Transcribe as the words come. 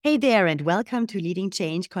Hey there, and welcome to Leading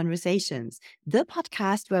Change Conversations, the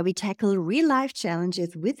podcast where we tackle real life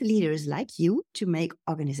challenges with leaders like you to make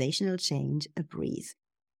organizational change a breeze.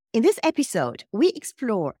 In this episode, we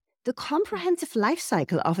explore the comprehensive life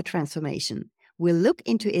cycle of a transformation. We'll look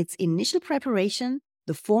into its initial preparation,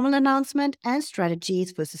 the formal announcement, and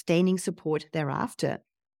strategies for sustaining support thereafter.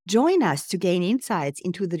 Join us to gain insights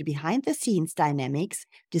into the behind the scenes dynamics,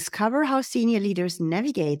 discover how senior leaders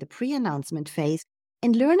navigate the pre announcement phase,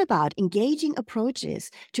 and learn about engaging approaches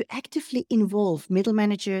to actively involve middle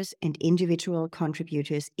managers and individual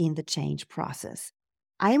contributors in the change process.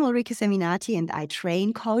 I am Ulrike Seminati, and I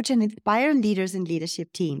train, coach, and inspire leaders and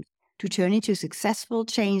leadership teams to turn into successful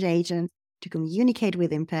change agents, to communicate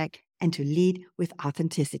with impact, and to lead with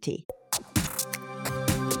authenticity.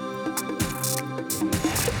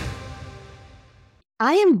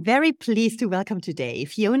 I am very pleased to welcome today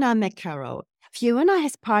Fiona McCarroll. Fiona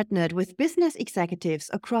has partnered with business executives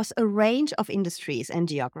across a range of industries and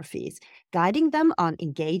geographies, guiding them on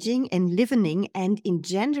engaging, enlivening, and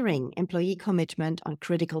engendering employee commitment on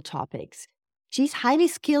critical topics. She's highly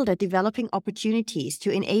skilled at developing opportunities to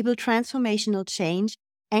enable transformational change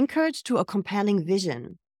anchored to a compelling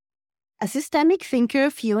vision. A systemic thinker,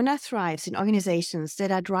 Fiona thrives in organizations that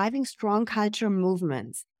are driving strong cultural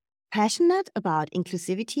movements. Passionate about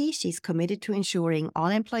inclusivity, she's committed to ensuring all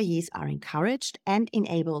employees are encouraged and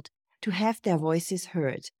enabled to have their voices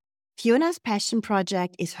heard. Fiona's passion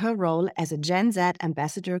project is her role as a Gen Z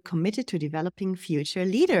ambassador committed to developing future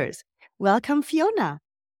leaders. Welcome, Fiona.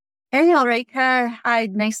 Hey, Ulrike. Hi,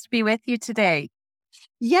 nice to be with you today.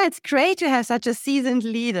 Yeah, it's great to have such a seasoned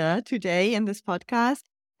leader today in this podcast.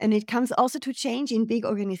 And it comes also to change in big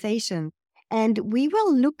organizations. And we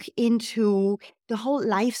will look into the whole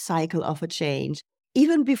life cycle of a change,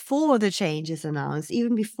 even before the change is announced,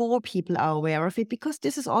 even before people are aware of it, because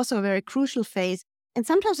this is also a very crucial phase and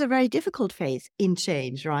sometimes a very difficult phase in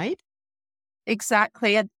change, right?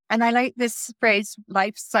 Exactly. And I like this phrase,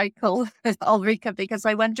 life cycle, Ulrike, because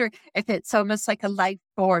I wonder if it's almost like a life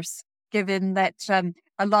force, given that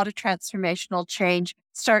a lot of transformational change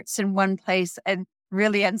starts in one place and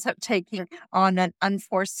really ends up taking on an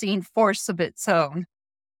unforeseen force of its own.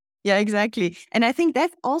 Yeah, exactly. And I think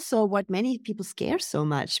that's also what many people scare so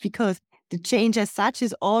much, because the change as such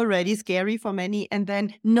is already scary for many. And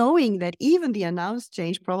then knowing that even the announced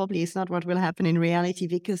change probably is not what will happen in reality,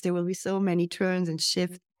 because there will be so many turns and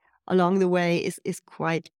shifts along the way is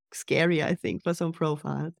quite scary, I think, for some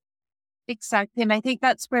profiles. Exactly. And I think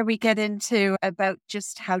that's where we get into about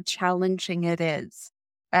just how challenging it is.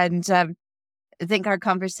 And I think our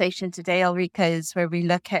conversation today, Ulrike, is where we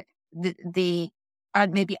look at the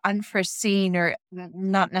maybe unforeseen or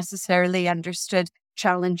not necessarily understood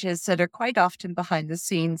challenges that are quite often behind the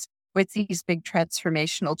scenes with these big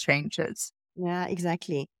transformational changes. Yeah,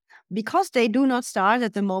 exactly. Because they do not start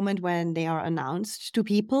at the moment when they are announced to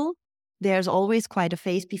people, there's always quite a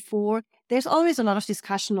phase before. There's always a lot of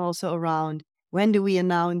discussion also around when do we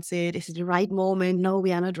announce it? Is it the right moment? No,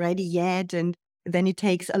 we are not ready yet. And then it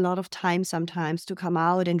takes a lot of time sometimes to come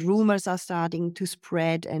out, and rumors are starting to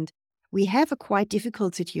spread. And we have a quite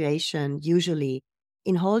difficult situation usually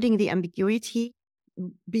in holding the ambiguity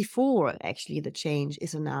before actually the change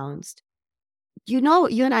is announced. You know,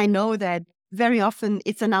 you and I know that very often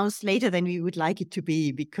it's announced later than we would like it to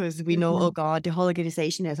be, because we know, oh God, the whole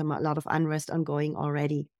organization has a lot of unrest ongoing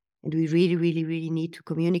already. And we really, really, really need to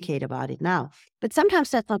communicate about it now. But sometimes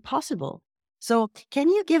that's not possible. So can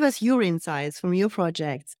you give us your insights from your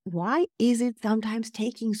projects? Why is it sometimes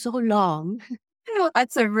taking so long?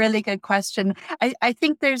 That's a really good question. I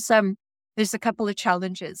think there's a couple of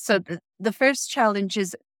challenges. So the first challenge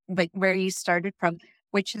is like where you started from,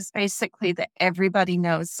 which is basically that everybody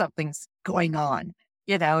knows something's going on,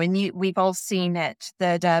 and we've all seen it,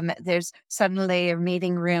 that there's suddenly a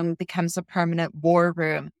meeting room becomes a permanent war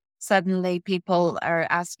room. Suddenly people are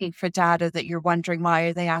asking for data that you're wondering, why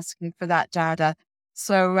are they asking for that data?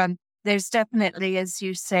 So there's definitely, as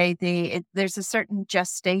you say, there's a certain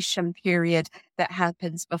gestation period that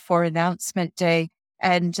happens before announcement day.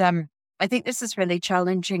 And I think this is really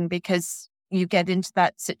challenging because you get into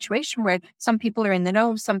that situation where some people are in the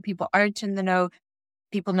know, some people aren't in the know.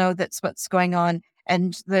 People know that's what's going on.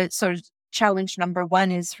 And the sort of challenge number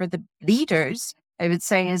one is for the leaders, I would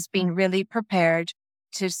say, is being really prepared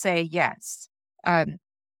to say, yes,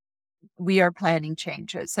 we are planning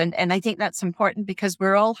changes. And I think that's important because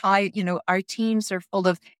we're all our teams are full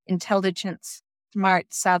of intelligent, smart,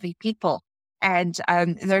 savvy people. And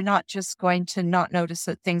they're not just going to not notice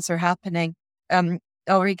that things are happening.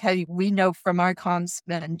 Ulrike, we know from our comms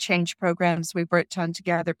and change programs we've worked on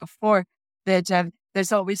together before that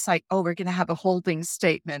there's always like, oh, we're going to have a holding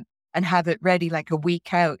statement and have it ready like a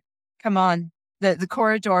week out. Come on. The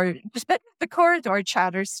corridor, the corridor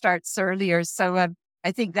chatter starts earlier. So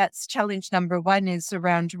I think that's challenge number one, is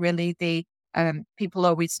around really the people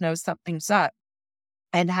always know something's up,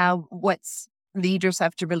 and how leaders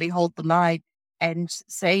have to really hold the line and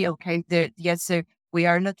say, okay, yes, we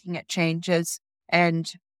are looking at changes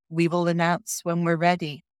and we will announce when we're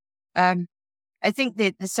ready. I think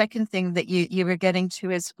that the second thing that you were getting to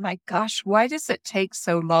is, my gosh, why does it take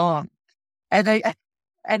so long? And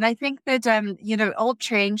I think that, all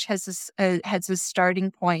change has a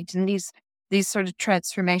starting point, and these sort of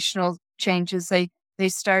transformational changes, they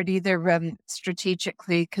start either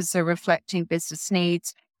strategically because they're reflecting business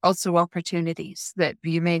needs, also opportunities that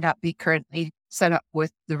you may not be currently set up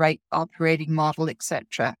with the right operating model,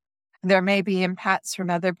 etc. There may be impacts from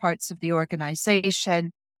other parts of the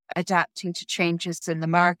organization, adapting to changes in the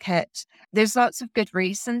market. There's lots of good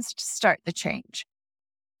reasons to start the change.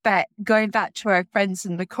 But going back to our friends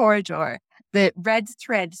in the corridor, the red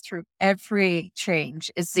thread through every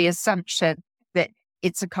change is the assumption that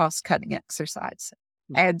it's a cost-cutting exercise.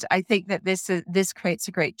 And I think that this creates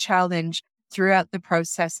a great challenge throughout the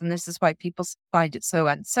process. And this is why people find it so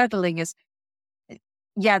unsettling, is,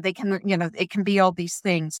 they can, it can be all these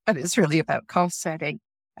things, but it's really about cost setting.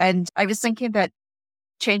 And I was thinking about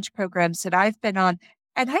change programs that I've been on,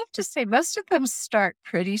 and I have to say, most of them start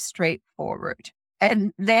pretty straightforward.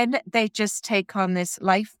 And then they just take on this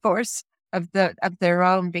life force of their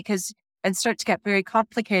own, and start to get very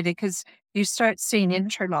complicated, because you start seeing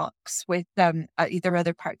interlocks with either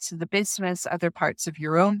other parts of the business, other parts of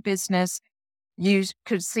your own business. You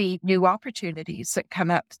could see new opportunities that come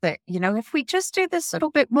up that, if we just do this a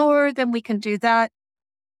little bit more, then we can do that.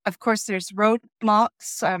 Of course, there's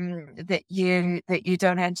roadblocks that you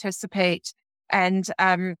don't anticipate. And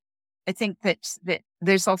I think that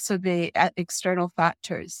there's also the external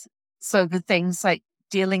factors. So the things like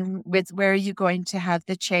dealing with, where are you going to have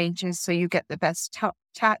the changes so you get the best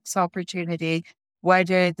tax opportunity? What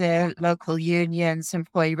are the local unions,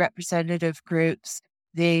 employee representative groups,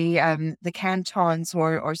 the cantons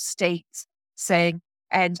or states saying?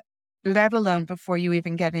 And let alone before you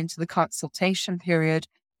even get into the consultation period,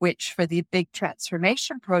 which for the big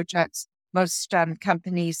transformation projects, most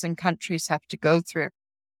companies and countries have to go through.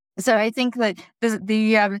 So I think that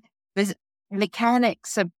the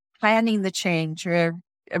mechanics of planning the change are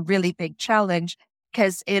a really big challenge,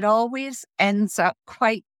 because it always ends up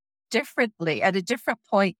quite differently at a different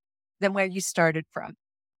point than where you started from.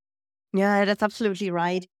 Yeah, that's absolutely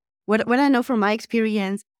right. What I know from my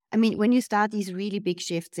experience, I mean, when you start these really big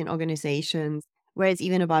shifts in organizations, where it's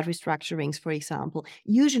even about restructurings, for example,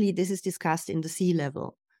 usually this is discussed in the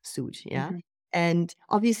C-level suit, yeah? Mm-hmm. And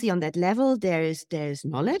obviously on that level, there's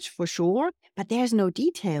knowledge for sure, but there's no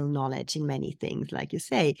detailed knowledge in many things, like you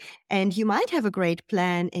say. And you might have a great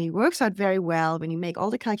plan and it works out very well when you make all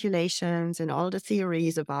the calculations and all the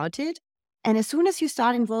theories about it. And as soon as you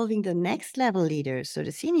start involving the next level leaders, so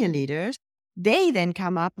the senior leaders, they then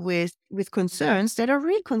come up with concerns that are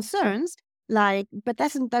real concerns, like, but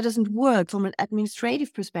that doesn't work from an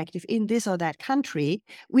administrative perspective in this or that country.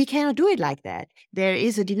 We cannot do it like that. There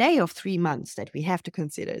is a delay of 3 months that we have to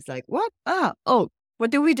consider. It's like, what?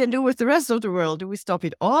 What do we then do with the rest of the world? Do we stop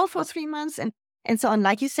it all for 3 months? And so on.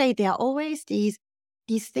 Like you say, there are always these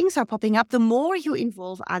things are popping up. The more you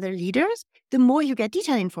involve other leaders, the more you get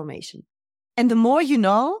detailed information. And the more you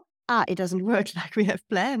know, it doesn't work like we have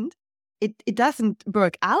planned. It doesn't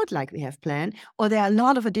work out like we have planned, or there are a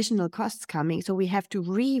lot of additional costs coming. So we have to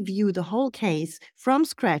review the whole case from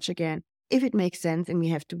scratch again, if it makes sense. And we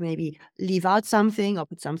have to maybe leave out something or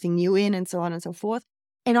put something new in, and so on and so forth.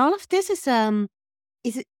 And all of this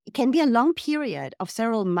it can be a long period of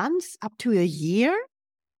several months up to a year,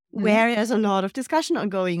 where there's a lot of discussion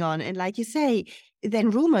going on. And like you say,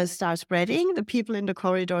 then rumors start spreading. The people in the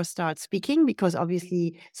corridor start speaking, because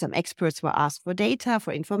obviously some experts were asked for data,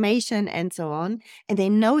 for information, and so on. And they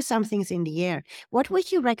know something's in the air. What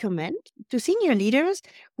would you recommend to senior leaders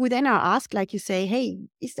who then are asked, like you say, hey,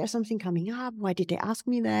 is there something coming up? Why did they ask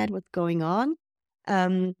me that? What's going on?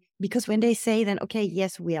 Because when they say then, okay,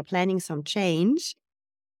 yes, we are planning some change,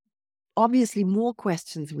 obviously more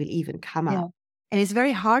questions will even come up. And it's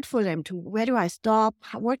very hard for them to, where do I stop?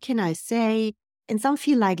 What can I say? And some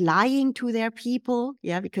feel like lying to their people,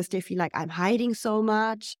 because they feel like I'm hiding so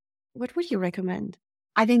much. What would you recommend?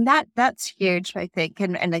 I think that's huge, I think.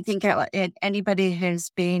 And I think anybody who's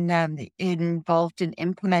been involved in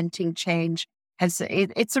implementing change, it's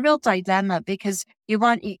a real dilemma, because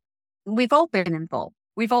we've all been involved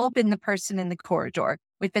we've all been the person in the corridor.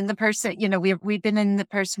 We've been the person, we've been in the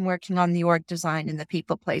person working on the org design and the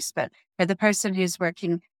people placement, or the person who's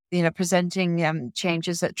working, presenting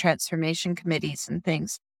changes at transformation committees and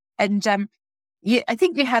things. And I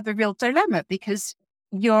think you have a real dilemma because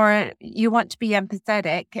you want to be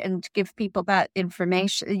empathetic and give people that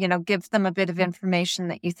information, give them a bit of information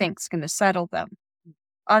that you think is going to settle them.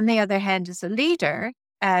 On the other hand, as a leader,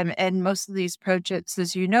 and most of these projects,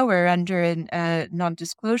 as you know, are under a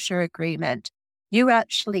non-disclosure agreement, you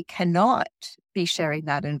actually cannot be sharing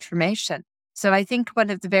that information. So I think one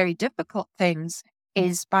of the very difficult things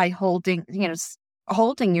is by holding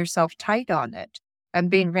yourself tight on it and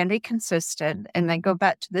being really consistent. And I go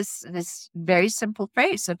back to this very simple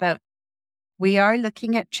phrase about we are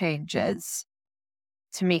looking at changes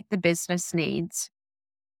to meet the business needs,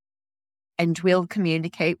 and we'll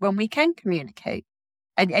communicate when we can communicate.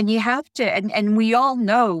 And you have to, and we all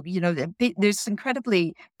know, there's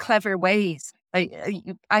incredibly clever ways. I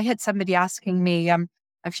had somebody asking me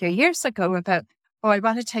a few years ago about, I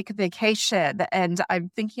want to take a vacation and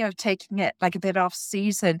I'm thinking of taking it like a bit off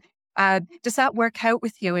season. Does that work out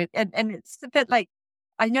with you? And it's a bit like,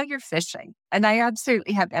 I know you're fishing and I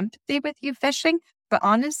absolutely have empathy with you fishing, but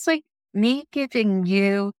honestly, me giving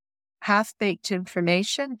you half-baked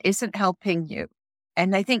information isn't helping you.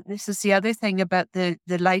 And I think this is the other thing about the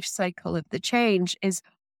life cycle of the change is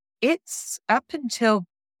it's up until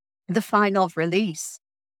the final release.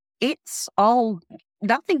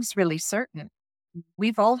 Nothing's really certain.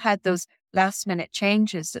 We've all had those last minute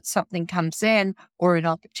changes that something comes in or an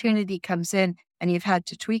opportunity comes in and you've had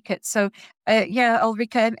to tweak it. So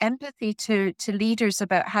Ulrika, empathy to leaders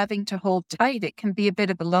about having to hold tight. It can be a bit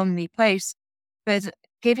of a lonely place, but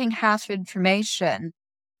giving half information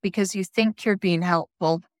because you think you're being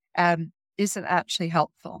helpful isn't actually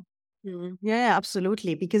helpful. Yeah,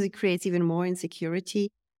 absolutely. Because it creates even more insecurity.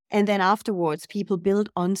 And then afterwards, people build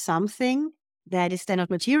on something that is then not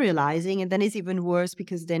materializing. And then it's even worse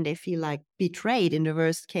because then they feel like betrayed in the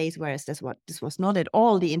worst case, whereas this was not at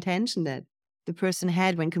all the intention that the person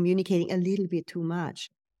had when communicating a little bit too much.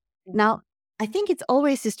 Now, I think it's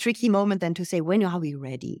always this tricky moment then to say, when are we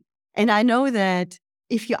ready? And I know that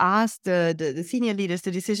if you ask the senior leaders,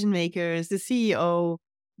 the decision makers, the CEO,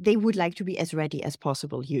 they would like to be as ready as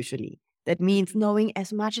possible usually. That means knowing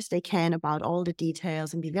as much as they can about all the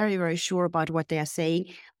details and be very, very sure about what they are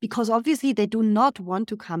saying, because obviously they do not want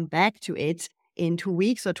to come back to it in 2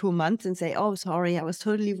 weeks or 2 months and say, oh, sorry, I was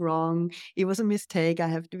totally wrong. It was a mistake.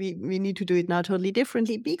 We need to do it now totally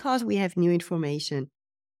differently because we have new information.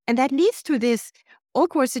 And that leads to this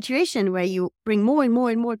awkward situation where you bring more and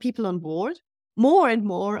more and more people on board. More and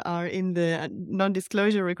more are in the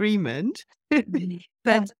non-disclosure agreement.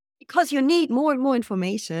 But because you need more and more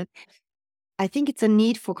information, I think it's a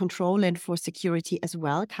need for control and for security as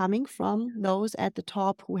well, coming from those at the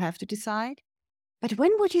top who have to decide. But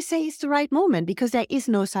when would you say is the right moment? Because there is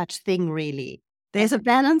no such thing really. There's a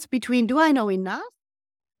balance between, do I know enough?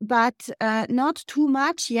 But not too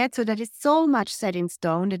much yet, so that it's so much set in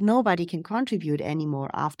stone that nobody can contribute anymore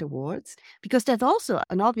afterwards. Because there's also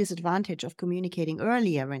an obvious advantage of communicating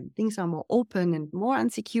earlier when things are more open and more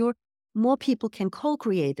unsecure. More people can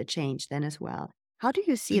co-create the change then as well. How do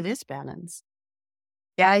you see this balance?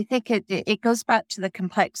 Yeah, I think it goes back to the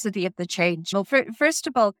complexity of the change. Well, first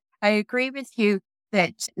of all, I agree with you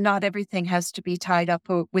that not everything has to be tied up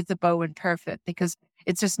with a bow and perfect because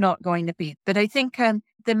it's just not going to be. But I think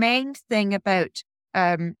the main thing about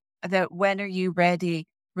that when are you ready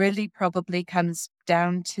really probably comes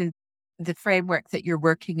down to the framework that you're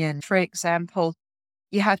working in. For example,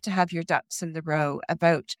 you have to have your ducks in the row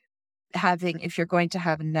about if you're going to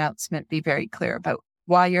have an announcement, be very clear about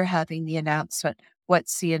why you're having the announcement,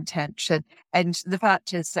 what's the intention. And the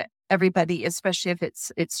fact is that everybody, especially if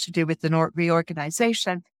it's to do with the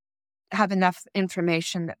reorganization, have enough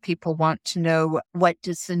information that people want to know what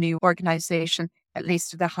does the new organization, at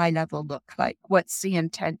least at a high level, look like? What's the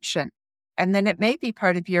intention? And then it may be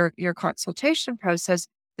part of your consultation process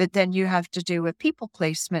that then you have to do a people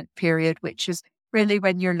placement period, which is really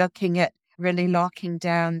when you're looking at really locking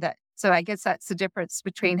down that. So I guess that's the difference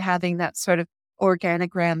between having that sort of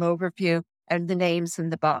organogram overview and the names in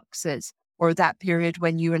the boxes, or that period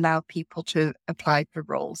when you allow people to apply for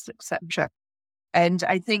roles, etc. And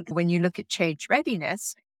I think when you look at change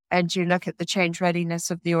readiness and you look at the change readiness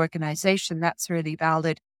of the organization, that's really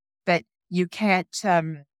valid. But you can't,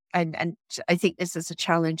 and I think this is a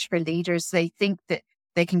challenge for leaders. They think that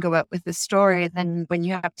they can go out with the story. And then when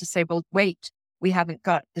you have to say, well, wait, we haven't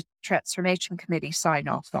got the transformation committee sign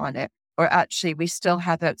off on it, or actually we still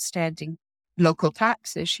have outstanding local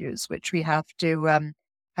tax issues, which we have to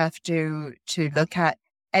look at.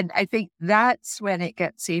 And I think that's when it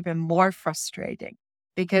gets even more frustrating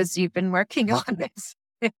because you've been working on this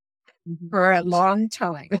Mhm. for a long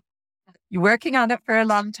time. You're working on it for a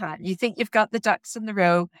long time. You think you've got the ducks in the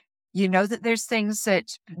row. You know that there's things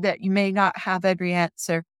that you may not have every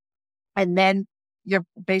answer. And then you're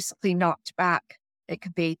basically knocked back. It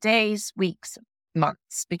could be days, weeks,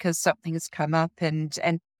 months, because something has come up. And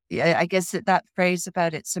yeah, I guess that phrase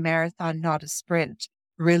about it's a marathon, not a sprint,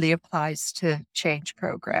 really applies to change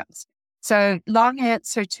programs. So long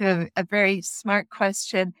answer to a very smart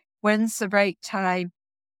question. When's the right time?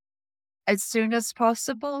 As soon as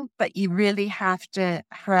possible, but you really have to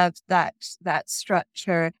have that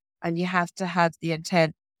structure, and you have to have the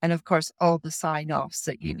intent, and of course all the sign-offs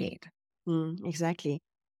that you need. Exactly.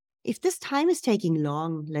 If this time is taking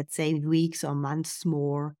long, let's say weeks or months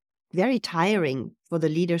more, very tiring for the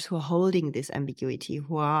leaders who are holding this ambiguity,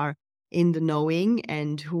 who are in the knowing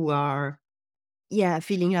and who are, yeah,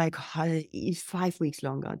 feeling like, "Oh, it's 5 weeks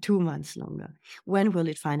longer, 2 months longer. When will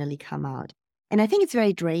it finally come out?" And I think it's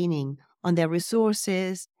very draining on their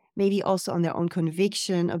resources, maybe also on their own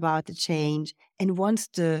conviction about the change. And once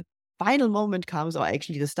the final moment comes, or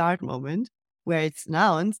actually the start moment, where it's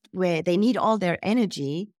announced, where they need all their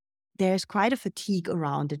energy, there's quite a fatigue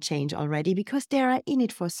around the change already because they are in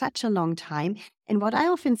it for such a long time. And what I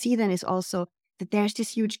often see then is also that there's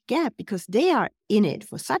this huge gap because they are in it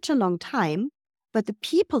for such a long time, but the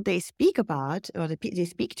people they speak about or they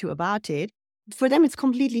speak to about it, for them it's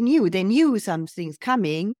completely new. They knew something's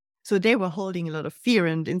coming, so they were holding a lot of fear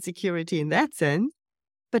and insecurity in that sense.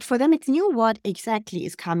 But for them, it's new what exactly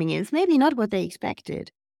is coming in. It's maybe not what they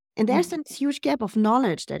expected. And there's Mm. this huge gap of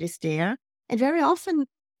knowledge that is there. And very often,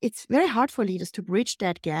 it's very hard for leaders to bridge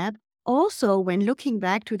that gap. Also, when looking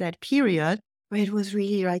back to that period where it was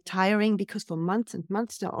really like tiring because for months and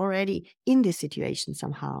months they're already in this situation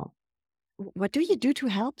somehow. What do you do to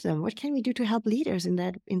help them? What can we do to help leaders in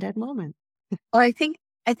that moment? Well, I think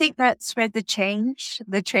that's where the change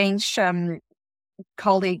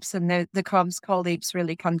colleagues and the comms colleagues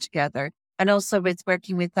really come together. And also with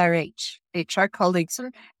working with our HR colleagues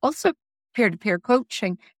and also peer-to-peer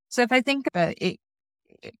coaching. So if I think about it,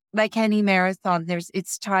 like any marathon,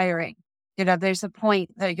 it's tiring. There's a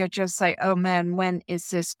point that you're just like, oh man, when is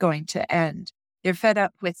this going to end? You're fed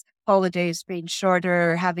up with holidays being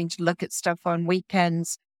shorter, having to look at stuff on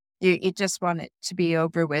weekends. You just want it to be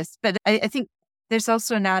over with. But I think there's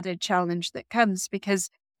also an added challenge that comes because,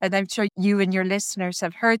 and I'm sure you and your listeners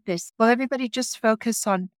have heard this, well, everybody just focus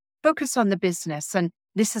on the business, and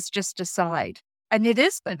this is just a side. And it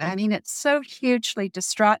is, but I mean, it's so hugely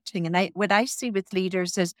distracting. And what I see with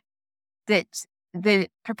leaders is that the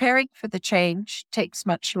preparing for the change takes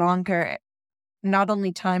much longer, not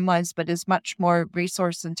only time-wise, but is much more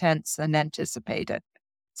resource intense than anticipated.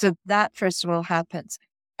 So that first of all happens.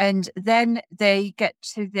 And then they get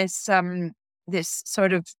to this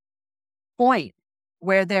sort of point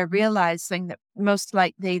where they're realizing that most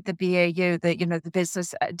likely the BAU, the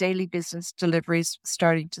business, daily business delivery is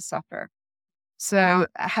starting to suffer. So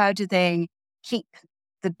how do they keep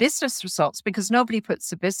the business results? Because nobody puts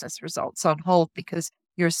the business results on hold because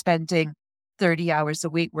you're spending 30 hours a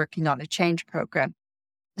week working on a change program.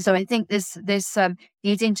 So I think this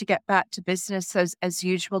needing to get back to business as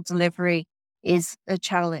usual delivery is a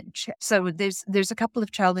challenge. So there's a couple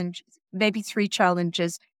of challenges, maybe three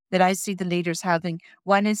challenges that I see the leaders having.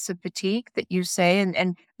 One is the fatigue that you say,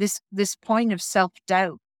 and this point of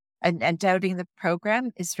self-doubt and doubting the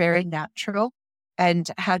program is very natural,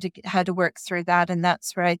 and how to work through that. And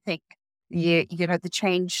that's where I think the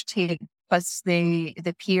change team plus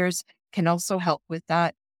the peers can also help with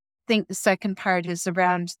that. I think the second part is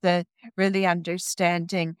around the really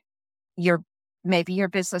understanding maybe your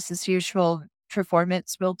business as usual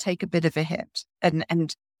performance will take a bit of a hit. And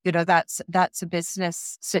that's a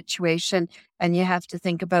business situation. And you have to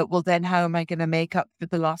think about, well, then how am I going to make up for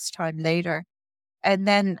the lost time later? And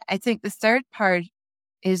then I think the third part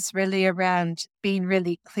is really around being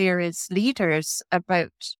really clear as leaders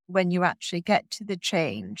about when you actually get to the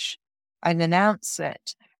change and announce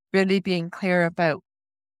it, really being clear about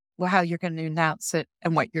how you're going to announce it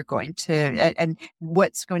and what you're going to, and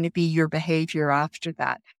what's going to be your behavior after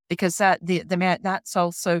that. Because that's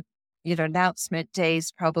also, announcement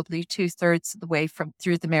days, probably 2/3 of the way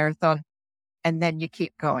through the marathon. And then you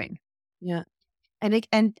keep going. Yeah.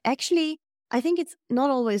 And actually, I think it's not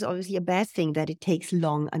always obviously a bad thing that it takes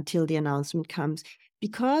long until the announcement comes,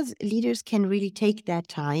 because leaders can really take that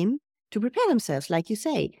time to prepare themselves. Like you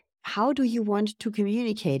say, how do you want to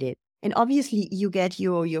communicate it? And obviously, you get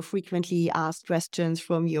your frequently asked questions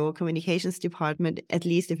from your communications department. At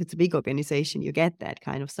least if it's a big organization, you get that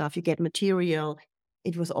kind of stuff. You get material.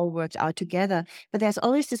 it was all worked out together. But there's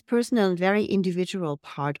always this personal and very individual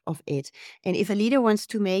part of it. And if a leader wants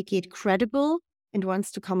to make it credible and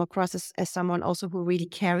wants to come across as someone also who really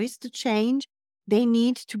carries the change, they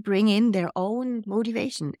need to bring in their own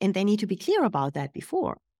motivation, and they need to be clear about that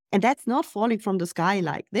before. And that's not falling from the sky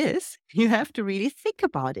like this. You have to really think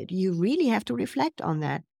about it. You really have to reflect on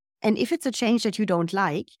that. And if it's a change that you don't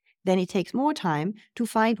like, then it takes more time to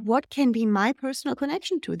find what can be my personal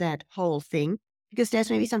connection to that whole thing, because there's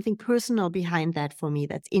maybe something personal behind that for me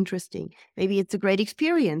that's interesting. Maybe it's a great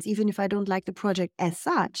experience, even if I don't like the project as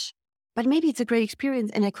such. But maybe it's a great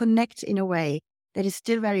experience and I connect in a way that is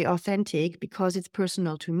still very authentic because it's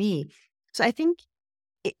personal to me. So I think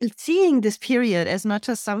seeing this period as not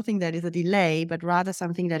just something that is a delay, but rather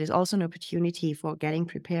something that is also an opportunity for getting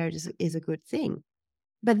prepared is a good thing.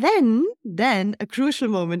 But then a crucial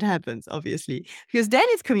moment happens, obviously, because then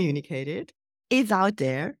it's communicated, it's out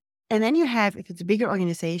there. And then you have, if it's a bigger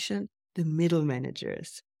organization, the middle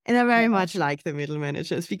managers. And I very much like the middle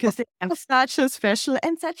managers because they have such a special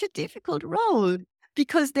and such a difficult role,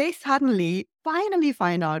 because they suddenly finally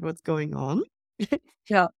find out what's going on.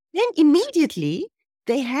 Yeah. Then immediately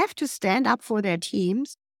they have to stand up for their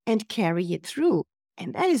teams and carry it through.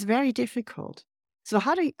 And that is very difficult. So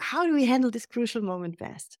how do we handle this crucial moment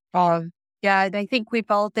best? Yeah, and I think we've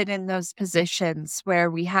all been in those positions where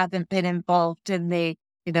we haven't been involved in the,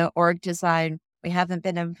 org design. We haven't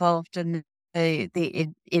been involved in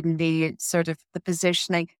the sort of the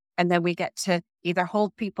positioning, and then we get to either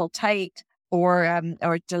hold people tight or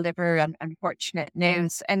deliver unfortunate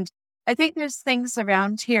news. And I think there's things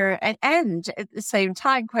around here, and at the same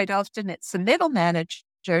time, quite often it's the middle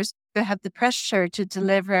managers who have the pressure to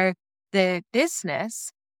deliver the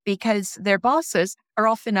business because their bosses are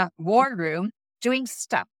often at war room doing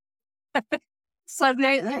stuff. So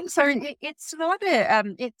it's not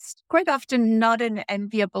it's quite often not an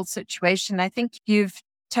enviable situation. I think you've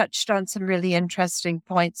touched on some really interesting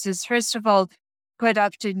points. Is first of all, quite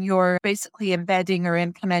often you're basically embedding or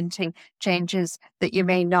implementing changes that you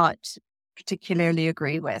may not particularly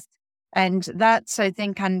agree with. And that's, I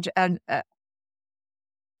think,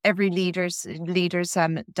 every leader's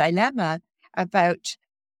dilemma about,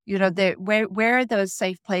 where are those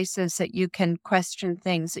safe places that you can question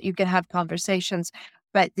things, that you can have conversations,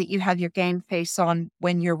 but that you have your game face on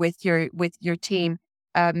when you're with your team.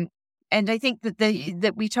 And I think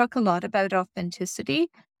that we talk a lot about authenticity,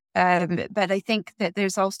 but I think that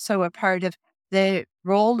there's also a part of the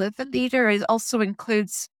role of a leader. It also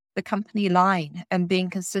includes the company line and being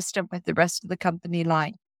consistent with the rest of the company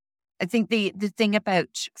line. I think the thing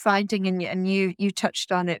about finding, and you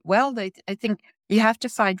touched on it well, I think you have to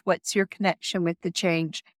find what's your connection with the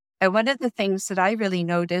change. And one of the things that I really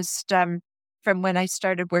noticed from when I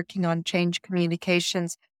started working on change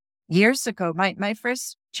communications years ago, my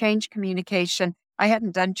first change communication, I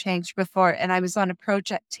hadn't done change before, and I was on a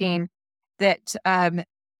project team that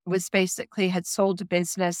was basically had sold a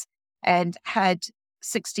business and had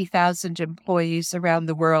 60,000 employees around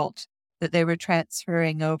the world that they were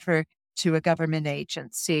transferring over to a government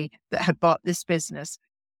agency that had bought this business.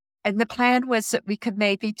 And the plan was that we could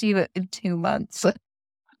maybe do it in 2 months.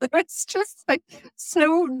 It's just like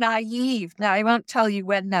so naive. Now, I won't tell you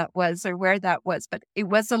when that was or where that was, but it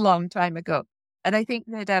was a long time ago. And I think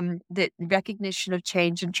that the recognition of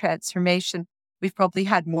change and transformation, we've probably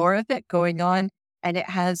had more of it going on, and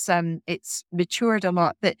it has it's matured a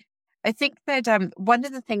lot. But I think that one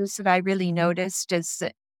of the things that I really noticed is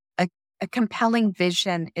that a compelling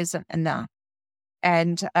vision isn't enough.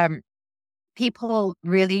 And people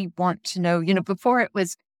really want to know, before it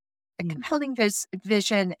was a compelling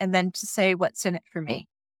vision and then to say what's in it for me.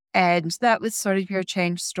 And that was sort of your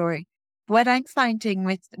change story. What I'm finding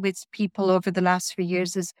with people over the last few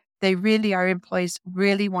years is our employees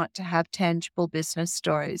really want to have tangible business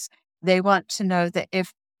stories. They want to know that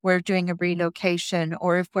if we're doing a relocation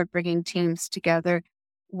or if we're bringing teams together,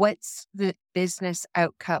 what's the business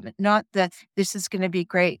outcome? Not that this is going to be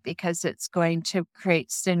great because it's going to create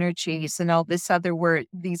synergies and all these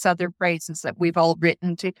other phrases that we've all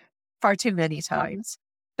written to far too many times.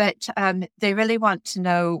 But they really want to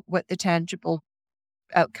know what the tangible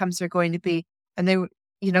outcomes are going to be. And they,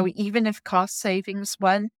 even if cost savings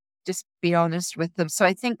won, just be honest with them. So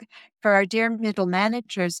I think for our dear middle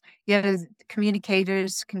managers,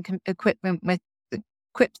 communicators can equip them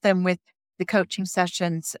with the coaching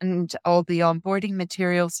sessions and all the onboarding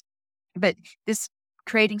materials. But this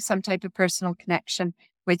creating some type of personal connection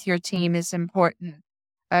with your team is important.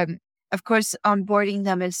 Of course, onboarding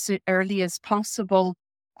them as early as possible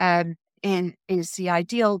is the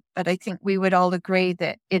ideal, but I think we would all agree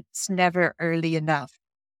that it's never early enough.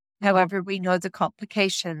 However, we know the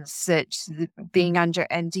complications that being under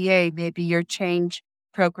NDA, maybe your change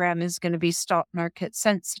program is going to be stock market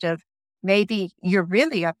sensitive. Maybe you're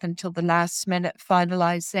really up until the last minute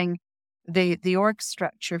finalizing the org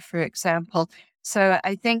structure, for example. So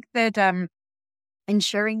I think that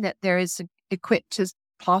ensuring that there is equipped as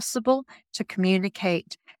possible to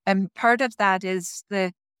communicate. And part of that is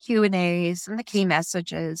the Q&As and the key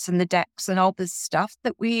messages and the decks and all this stuff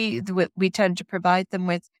that we tend to provide them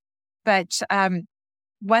with. But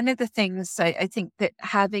one of the things I think that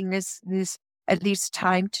having this at least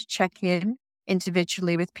time to check in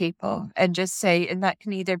individually with people and just say, and that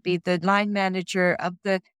can either be the line manager of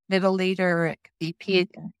the middle leader, or it could be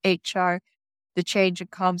HR, the change and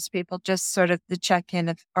comms people, just sort of the check-in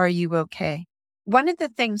of, are you okay? One of the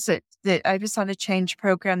things that I was on a change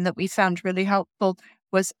program that we found really helpful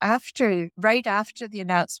was right after the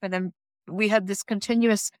announcement, and we had this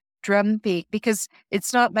continuous drumbeat, because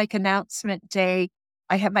it's not like announcement day,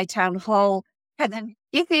 I have my town hall, and then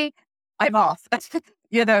I'm off. That's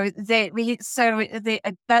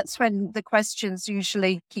when the questions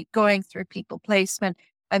usually keep going through people placement,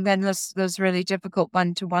 and then those really difficult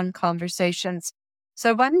one-to-one conversations.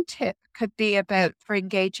 So one tip could be for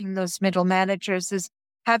engaging those middle managers is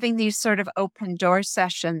having these sort of open door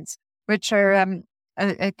sessions, which are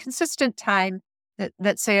a consistent time, that,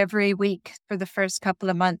 let's say every week for the first couple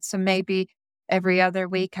of months, and maybe every other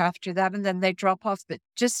week after that, and then they drop off. But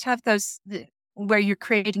just have those where you're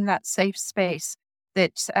creating that safe space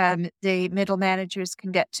that the middle managers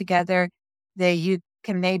can get together. You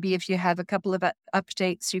can maybe, if you have a couple of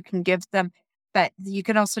updates, you can give them. But you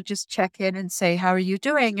can also just check in and say, how are you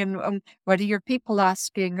doing? And what are your people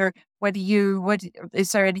asking? Or what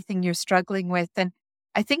is there anything you're struggling with? And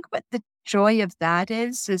I think what the joy of that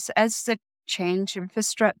is as the change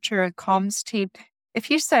infrastructure, a comms team, if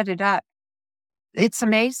you set it up, it's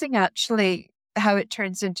amazing actually how it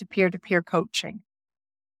turns into peer-to-peer coaching.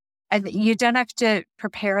 And you don't have to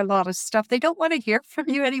prepare a lot of stuff. They don't want to hear from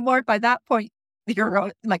you anymore by that point.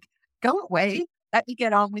 You're like, go away, let me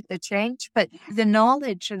get on with the change. But the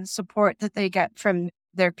knowledge and support that they get from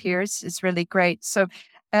their peers is really great. So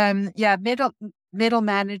middle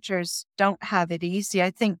managers don't have it easy.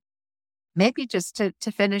 I think maybe just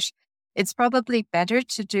to finish, it's probably better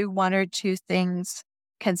to do one or two things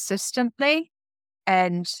consistently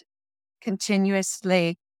and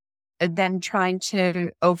continuously than trying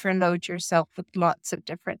to overload yourself with lots of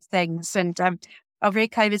different things. And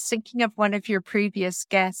Ulrika, I was thinking of one of your previous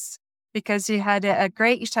guests, because you had a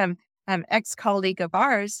great ex-colleague of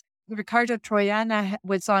ours, Ricardo Troiana,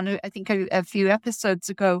 was on, I think, a few episodes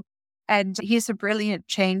ago, and he's a brilliant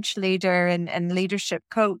change leader and leadership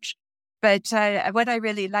coach. But what I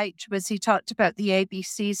really liked was he talked about the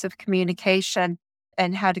ABCs of communication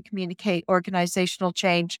and how to communicate organizational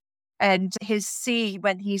change. And his C,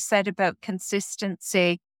 when he said about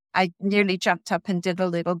consistency, I nearly jumped up and did a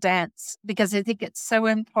little dance, because I think it's so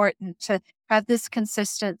important to have this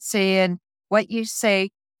consistency in what you say,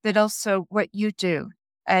 but also what you do.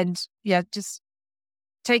 And just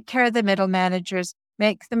take care of the middle managers,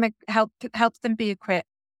 make them help them be equipped,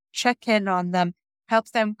 check in on them, help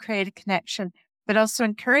them create a connection, but also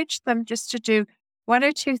encourage them just to do one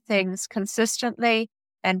or two things consistently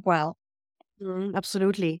and well.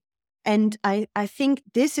 Absolutely. And I think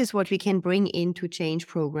this is what we can bring into change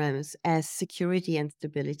programs as security and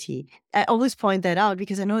stability. I always point that out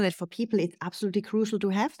because I know that for people, it's absolutely crucial to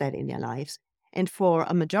have that in their lives. And for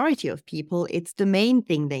a majority of people, it's the main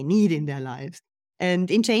thing they need in their lives. And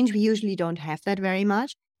in change, we usually don't have that very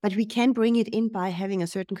much, but we can bring it in by having a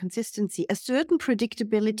certain consistency, a certain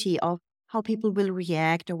predictability of how people will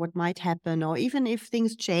react or what might happen, or even if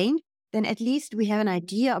things change, then at least we have an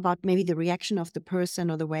idea about maybe the reaction of the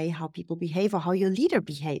person or the way how people behave or how your leader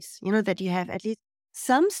behaves, that you have at least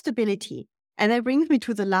some stability. And that brings me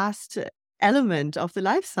to the last element of the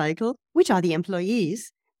life cycle, which are the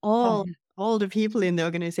employees, all the people in the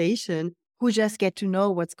organization who just get to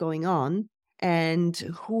know what's going on and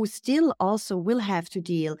who still also will have to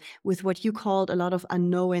deal with what you called a lot of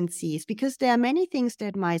unknownsies, because there are many things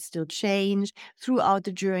that might still change throughout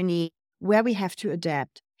the journey where we have to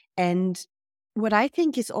adapt. And what I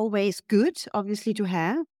think is always good, obviously, to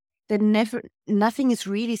have, that nothing is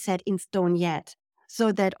really set in stone yet.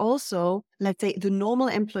 So that also, let's say, the normal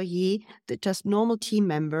employee, the just normal team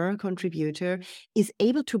member, contributor, is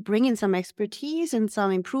able to bring in some expertise and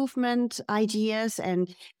some improvement ideas,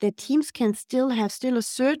 and that teams can still have a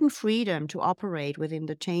certain freedom to operate within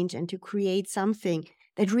the change and to create something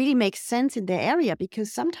that really makes sense in their area.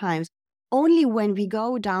 Because sometimes only when we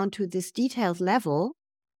go down to this detailed level,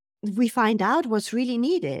 we find out what's really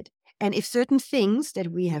needed. And if certain things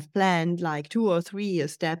that we have planned, like 2 or 3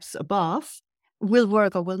 steps above, will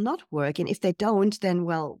work or will not work. And if they don't, then,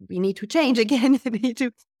 well, we need to change again. We need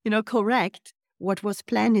to, correct what was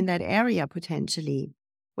planned in that area potentially.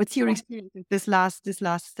 What's your experience with this last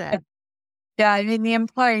step? Yeah, I mean, the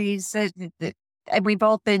employees, and we've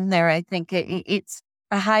all been there. I think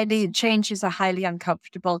change is a highly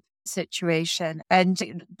uncomfortable situation.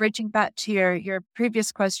 And bridging back to your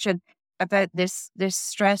previous question about this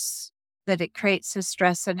stress, that it creates this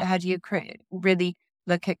stress, and how do you really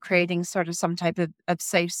look at creating sort of some type of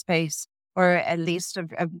safe space, or at least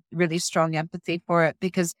a really strong empathy for it?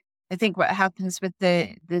 Because I think what happens with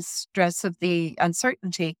the stress of the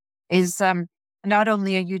uncertainty is, not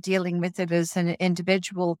only are you dealing with it as an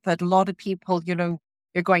individual, but a lot of people, you're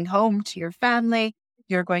going home to your family,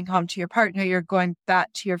 you're going home to your partner, you're going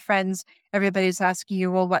back to your friends. Everybody's asking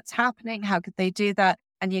you, well, what's happening? How could they do that?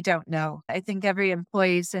 And you don't know. I think every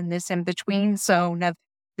employee's in this in-between zone of,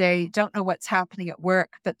 they don't know what's happening at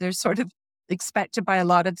work, but they're sort of expected by a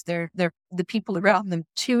lot of the people around them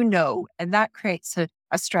to know. And that creates a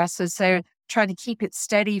stress as they're trying to keep it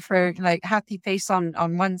steady for like happy face on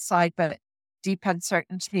one side, but deep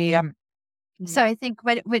uncertainty. So I think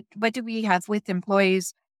what do we have with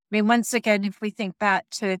employees? I mean, once again, if we think back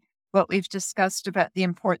to what we've discussed about the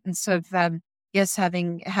importance of, yes,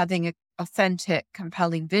 having an authentic,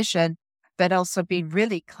 compelling vision, but also being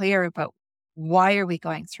really clear about why are we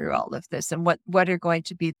going through all of this, and what are going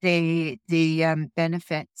to be the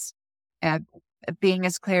benefits. Being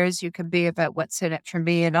as clear as you can be about what's in it for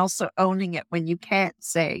me, and also owning it when you can't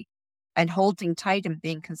say, and holding tight and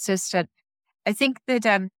being consistent. I think that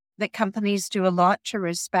that companies do a lot to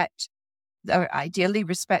respect, or ideally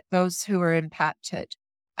respect, those who are impacted.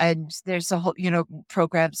 And there's a whole,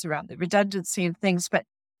 programs around the redundancy and things. But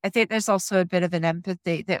I think there's also a bit of an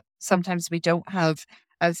empathy that sometimes we don't have,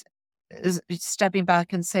 as stepping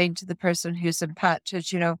back and saying to the person who's impacted,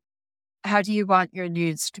 how do you want your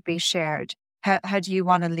news to be shared? How do you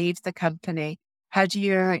want to leave the company? How do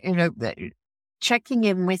you, checking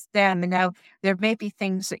in with them? And now there may be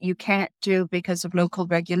things that you can't do because of local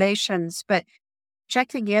regulations, but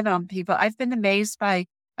checking in on people. I've been amazed by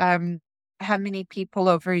how many people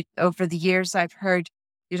over the years I've heard,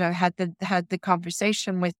 had the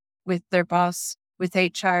conversation with their boss, with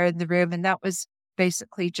HR in the room, and that was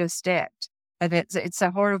basically just it. And it's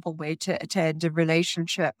a horrible way to end a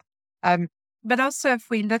relationship. But also, if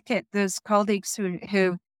we look at those colleagues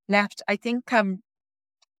who left, I think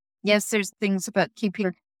yes, there's things about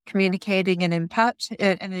communicating and impact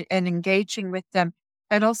and engaging with them.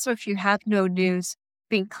 And also, if you have no news,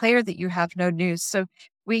 being clear that you have no news. So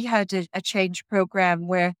we had a change program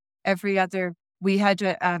where we had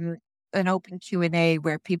an open Q&A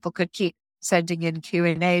where people could keep sending in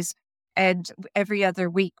Q&As. And every other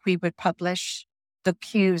week we would publish the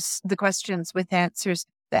questions with answers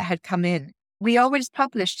that had come in. We always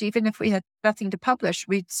published, even if we had nothing to publish.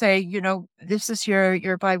 We'd say, this is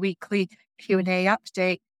your biweekly Q&A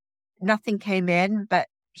update. Nothing came in, but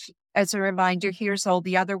as a reminder, here's all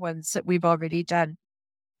the other ones that we've already done.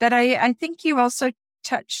 But I think you also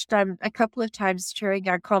touched a couple of times during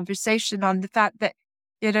our conversation on the fact that,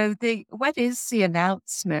 what is the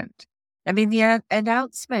announcement? I mean, the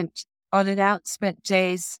announcement on announcement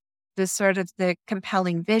days, the sort of the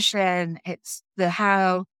compelling vision, it's the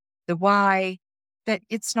how, the why, but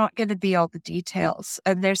it's not going to be all the details.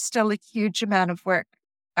 And there's still a huge amount of work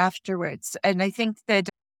afterwards. And I think that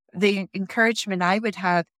the encouragement I would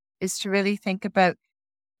have is to really think about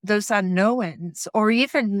those unknowns, or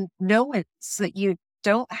even knowns that you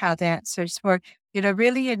don't have answers for,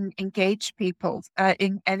 really engage people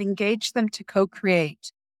and engage them to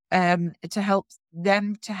co-create, to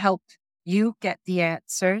help you get the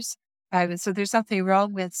answers. So there's nothing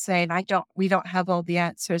wrong with saying, we don't have all the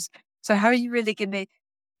answers. So how are you really going to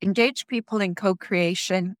engage people in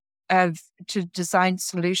co-creation to design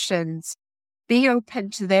solutions? Be open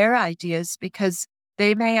to their ideas, because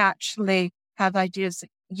they may actually have ideas that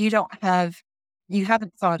you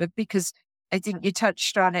haven't thought of, because I think you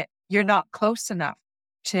touched on it. You're not close enough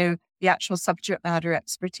to the actual subject matter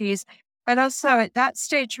expertise. And also at that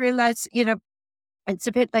stage, realize, it's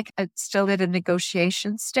a bit like it's still at a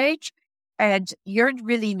negotiation stage, and you're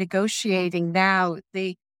really negotiating now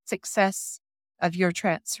the success of your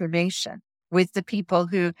transformation with the people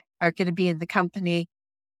who are going to be in the company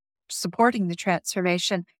supporting the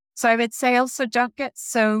transformation. So I would say also, don't get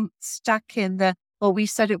so stuck in well, we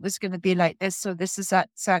said it was going to be like this, so this is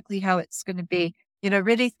exactly how it's going to be.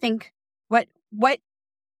 Really think what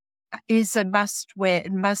is a must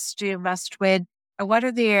win, must do, must win. And what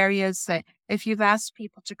are the areas that, if you've asked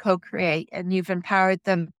people to co-create and you've empowered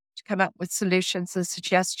them to come up with solutions and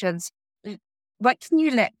suggestions. What can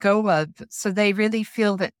you let go of so they really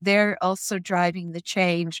feel that they're also driving the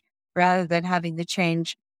change rather than having the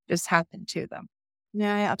change just happen to them?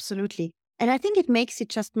 Yeah, absolutely. And I think it makes it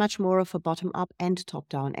just much more of a bottom up and top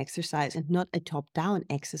down exercise and not a top down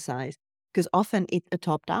exercise. Because often it's a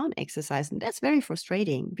top down exercise. And that's very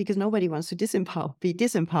frustrating because nobody wants to be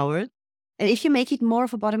disempowered. And if you make it more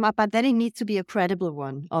of a bottom up, but then it needs to be a credible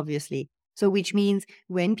one, obviously. So, which means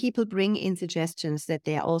when people bring in suggestions that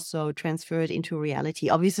they are also transferred into reality,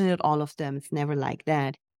 obviously not all of them, it's never like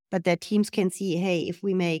that. But that teams can see, hey, if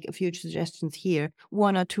we make a few suggestions here,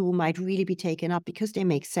 one or two might really be taken up because they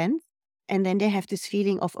make sense. And then they have this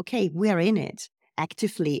feeling of, okay, we're in it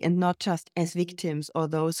actively and not just as victims or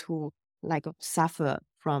those who like suffer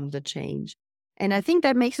from the change. And I think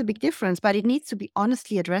that makes a big difference, but it needs to be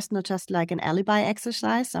honestly addressed, not just like an alibi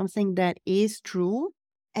exercise, something that is true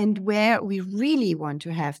and where we really want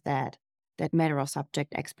to have that matter of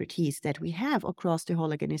subject expertise that we have across the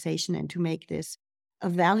whole organization and to make this a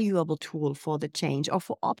valuable tool for the change or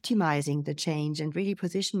for optimizing the change and really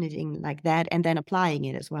positioning it like that and then applying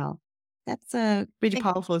it as well. That's a pretty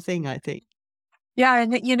powerful thing, I think. Yeah,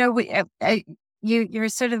 and you're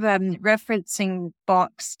sort of referencing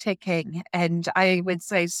box ticking, and I would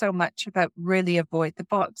say so much about really avoid the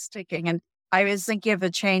box ticking. And I was thinking of a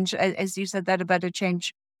change, as you said that about a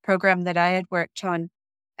change program that I had worked on,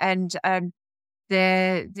 and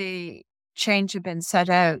the change had been set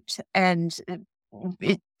out, and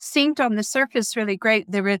it seemed on the surface really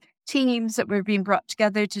great. There were teams that were being brought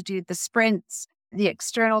together to do the sprints. The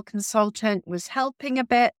external consultant was helping a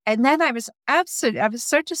bit. And then I was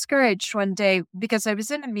so discouraged one day because I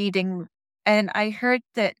was in a meeting and I heard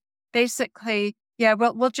that basically, yeah,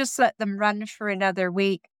 well, we'll just let them run for another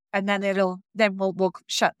week and then we'll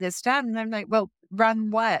shut this down. And I'm like, well,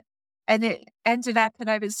 run what? And it ended up, and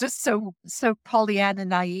I was just so Pollyanna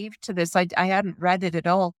naive to this. I hadn't read it at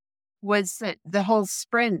all. Was that the whole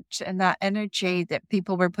sprint and that energy that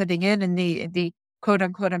people were putting in the quote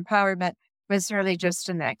unquote empowerment was really just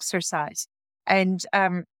an exercise. And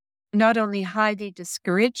not only highly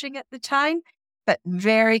discouraging at the time, but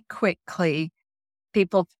very quickly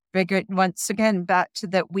people figured once again back to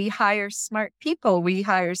that we hire smart people, we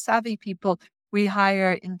hire savvy people, we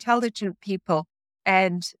hire intelligent people.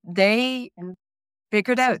 And they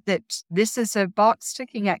figured out that this is a box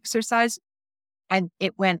ticking exercise, and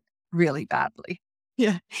it went really badly.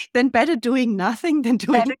 Yeah. Then better doing nothing than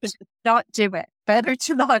doing Better to not do it. Better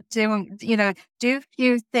to not do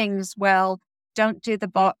few things well. Don't do the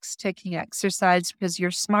box ticking exercise because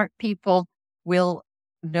your smart people will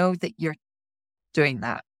know that you're doing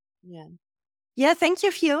that. Yeah. Yeah, thank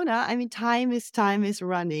you, Fiona. I mean, time is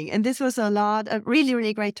running. And this was a really,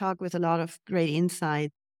 really great talk with a lot of great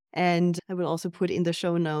insight. And I will also put in the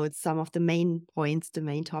show notes some of the main points, the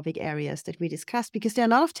main topic areas that we discussed, because there are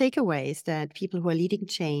a lot of takeaways that people who are leading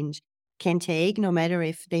change can take, no matter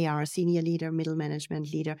if they are a senior leader, middle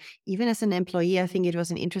management leader, even as an employee. I think it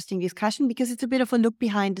was an interesting discussion because it's a bit of a look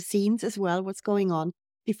behind the scenes as well, what's going on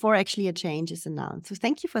before actually a change is announced. So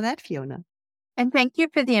thank you for that, Fiona. And thank you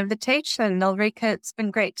for the invitation, Ulrika. It's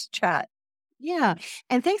been great to chat. Yeah.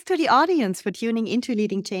 And thanks to the audience for tuning into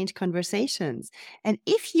Leading Change Conversations. And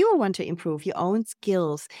if you want to improve your own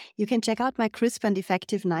skills, you can check out my crisp and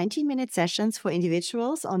effective 19-minute sessions for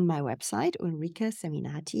individuals on my website,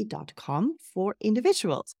 ulrikeseminati.com for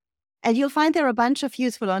individuals. And you'll find there a bunch of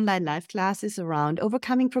useful online live classes around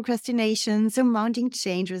overcoming procrastination, surmounting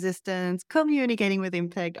change resistance, communicating with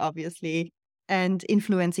impact, obviously, and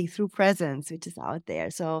influencing through presence, which is out there.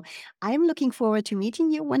 So I'm looking forward to meeting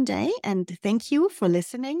you one day. And thank you for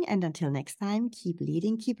listening. And until next time, keep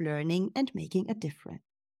leading, keep learning, and making a difference.